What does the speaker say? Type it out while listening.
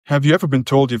Have you ever been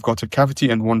told you've got a cavity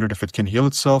and wondered if it can heal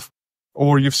itself?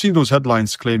 Or you've seen those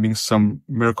headlines claiming some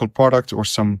miracle product or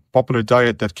some popular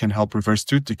diet that can help reverse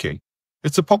tooth decay?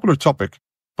 It's a popular topic,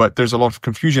 but there's a lot of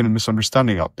confusion and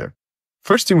misunderstanding out there.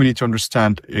 First thing we need to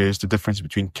understand is the difference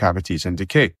between cavities and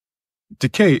decay.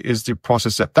 Decay is the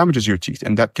process that damages your teeth,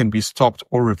 and that can be stopped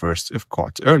or reversed if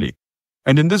caught early.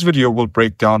 And in this video, we'll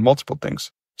break down multiple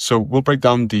things. So we'll break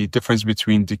down the difference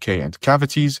between decay and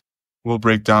cavities. We'll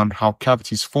break down how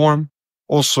cavities form,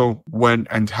 also when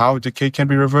and how decay can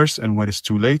be reversed and when it's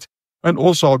too late. And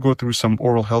also I'll go through some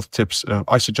oral health tips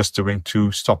I suggest doing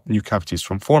to stop new cavities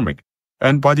from forming.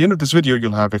 And by the end of this video,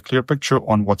 you'll have a clear picture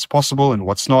on what's possible and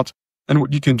what's not, and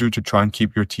what you can do to try and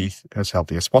keep your teeth as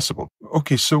healthy as possible.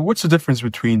 Okay, so what's the difference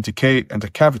between decay and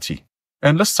a cavity?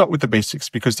 And let's start with the basics,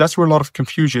 because that's where a lot of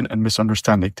confusion and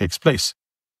misunderstanding takes place.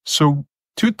 So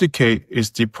tooth decay is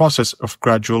the process of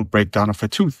gradual breakdown of a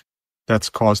tooth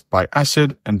that's caused by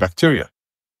acid and bacteria.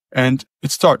 And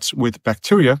it starts with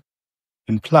bacteria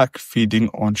in plaque feeding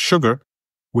on sugar,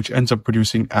 which ends up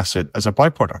producing acid as a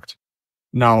byproduct.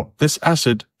 Now, this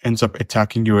acid ends up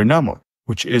attacking your enamel,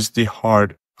 which is the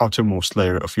hard outermost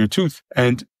layer of your tooth.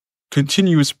 And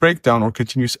continuous breakdown or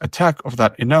continuous attack of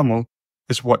that enamel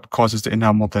is what causes the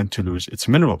enamel then to lose its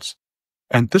minerals.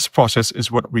 And this process is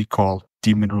what we call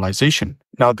demineralization.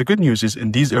 Now, the good news is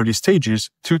in these early stages,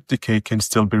 tooth decay can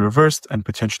still be reversed and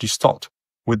potentially stopped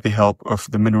with the help of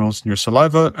the minerals in your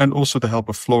saliva and also the help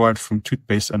of fluoride from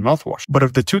toothpaste and mouthwash. But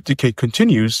if the tooth decay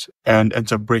continues and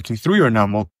ends up breaking through your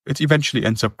enamel, it eventually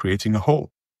ends up creating a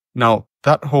hole. Now,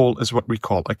 that hole is what we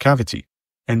call a cavity.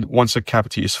 And once a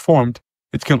cavity is formed,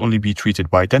 it can only be treated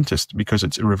by a dentist because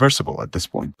it's irreversible at this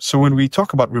point. So when we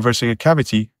talk about reversing a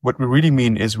cavity, what we really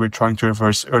mean is we're trying to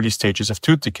reverse early stages of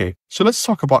tooth decay. So let's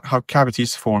talk about how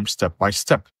cavities form step by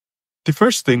step. The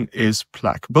first thing is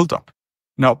plaque buildup.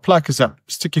 Now, plaque is that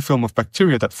sticky film of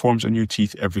bacteria that forms on your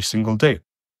teeth every single day,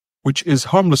 which is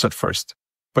harmless at first.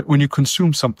 But when you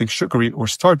consume something sugary or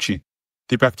starchy,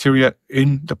 the bacteria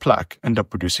in the plaque end up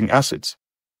producing acids.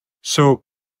 So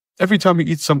every time you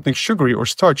eat something sugary or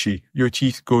starchy, your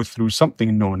teeth go through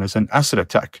something known as an acid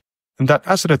attack. And that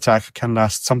acid attack can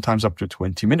last sometimes up to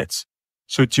 20 minutes.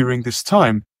 So during this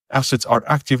time, acids are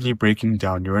actively breaking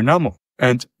down your enamel.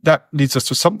 And that leads us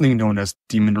to something known as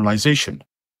demineralization.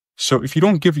 So if you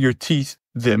don't give your teeth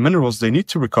the minerals they need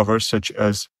to recover, such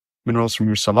as minerals from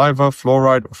your saliva,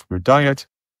 fluoride, or from your diet,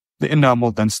 the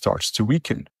enamel then starts to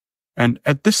weaken. And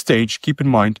at this stage, keep in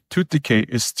mind, tooth decay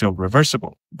is still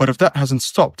reversible. But if that hasn't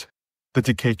stopped, the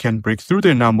decay can break through the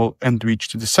enamel and reach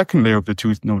to the second layer of the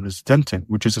tooth known as dentin,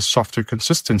 which is a softer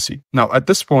consistency. Now, at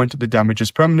this point, the damage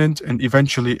is permanent and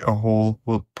eventually a hole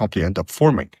will probably end up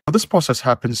forming. Now, this process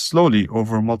happens slowly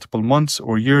over multiple months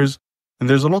or years, and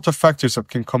there's a lot of factors that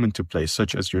can come into play,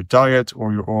 such as your diet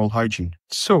or your oral hygiene.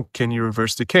 So, can you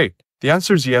reverse decay? The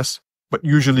answer is yes, but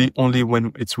usually only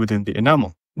when it's within the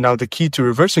enamel. Now, the key to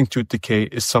reversing tooth decay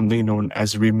is something known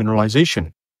as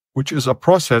remineralization, which is a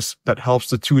process that helps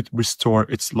the tooth restore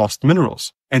its lost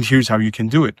minerals. And here's how you can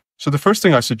do it. So the first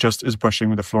thing I suggest is brushing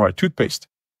with a fluoride toothpaste.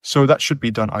 So that should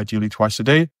be done ideally twice a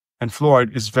day. And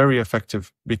fluoride is very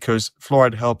effective because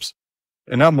fluoride helps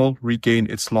enamel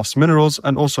regain its lost minerals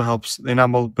and also helps the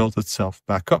enamel build itself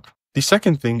back up. The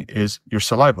second thing is your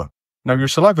saliva. Now, your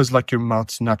saliva is like your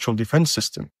mouth's natural defense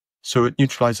system. So it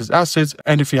neutralizes acids.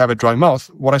 And if you have a dry mouth,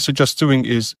 what I suggest doing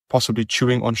is possibly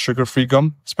chewing on sugar-free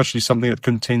gum, especially something that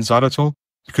contains xylitol,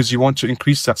 because you want to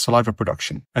increase that saliva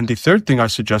production. And the third thing I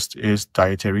suggest is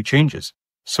dietary changes.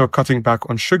 So cutting back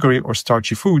on sugary or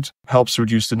starchy foods helps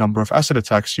reduce the number of acid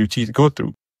attacks your teeth go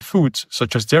through. Foods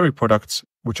such as dairy products,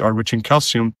 which are rich in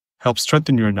calcium, help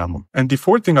strengthen your enamel. And the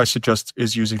fourth thing I suggest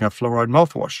is using a fluoride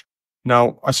mouthwash.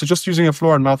 Now, I suggest using a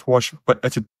fluoride mouthwash, but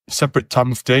at a separate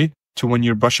time of day to when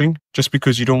you're brushing, just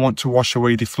because you don't want to wash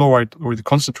away the fluoride or the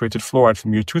concentrated fluoride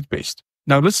from your toothpaste.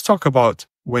 Now, let's talk about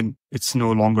when it's no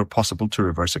longer possible to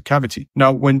reverse a cavity.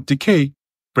 Now, when decay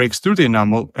breaks through the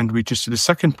enamel and reaches to the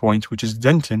second point, which is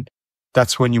dentin,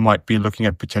 that's when you might be looking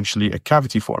at potentially a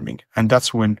cavity forming. And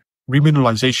that's when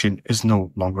remineralization is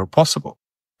no longer possible.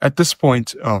 At this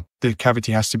point, the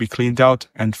cavity has to be cleaned out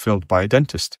and filled by a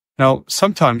dentist. Now,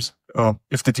 sometimes,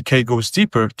 if the decay goes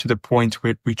deeper to the point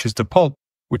where it reaches the pulp,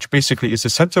 which basically is the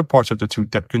center part of the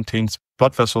tooth that contains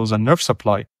blood vessels and nerve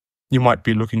supply, you might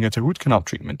be looking at a root canal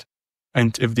treatment.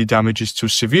 And if the damage is too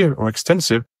severe or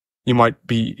extensive, you might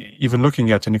be even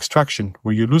looking at an extraction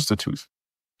where you lose the tooth.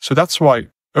 So that's why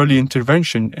early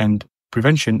intervention and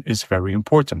prevention is very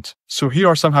important. So here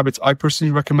are some habits I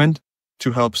personally recommend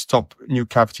to help stop new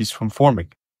cavities from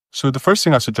forming. So the first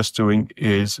thing I suggest doing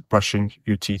is brushing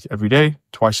your teeth every day,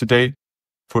 twice a day.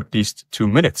 for at least 2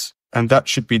 minutes. And that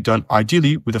should be done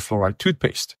ideally with a fluoride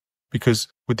toothpaste, because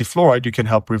with the fluoride, you can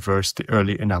help reverse the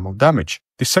early enamel damage.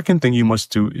 The second thing you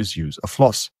must do is use a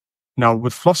floss. Now,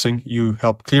 with flossing, you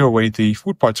help clear away the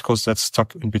food particles that's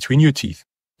stuck in between your teeth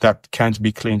that can't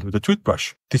be cleaned with a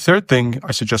toothbrush. The third thing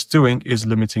I suggest doing is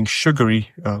limiting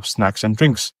sugary snacks and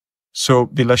drinks. So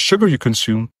the less sugar you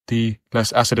consume, the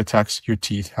less acid attacks your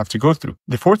teeth have to go through.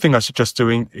 The fourth thing I suggest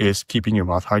doing is keeping your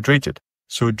mouth hydrated.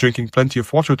 So drinking plenty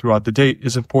of water throughout the day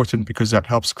is important because that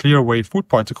helps clear away food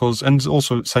particles and is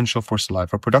also essential for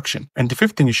saliva production. And the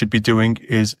fifth thing you should be doing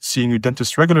is seeing your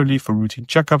dentist regularly for routine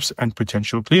checkups and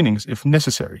potential cleanings if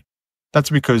necessary. That's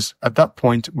because at that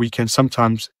point, we can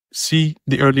sometimes see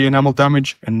the early enamel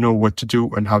damage and know what to do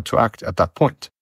and how to act at that point.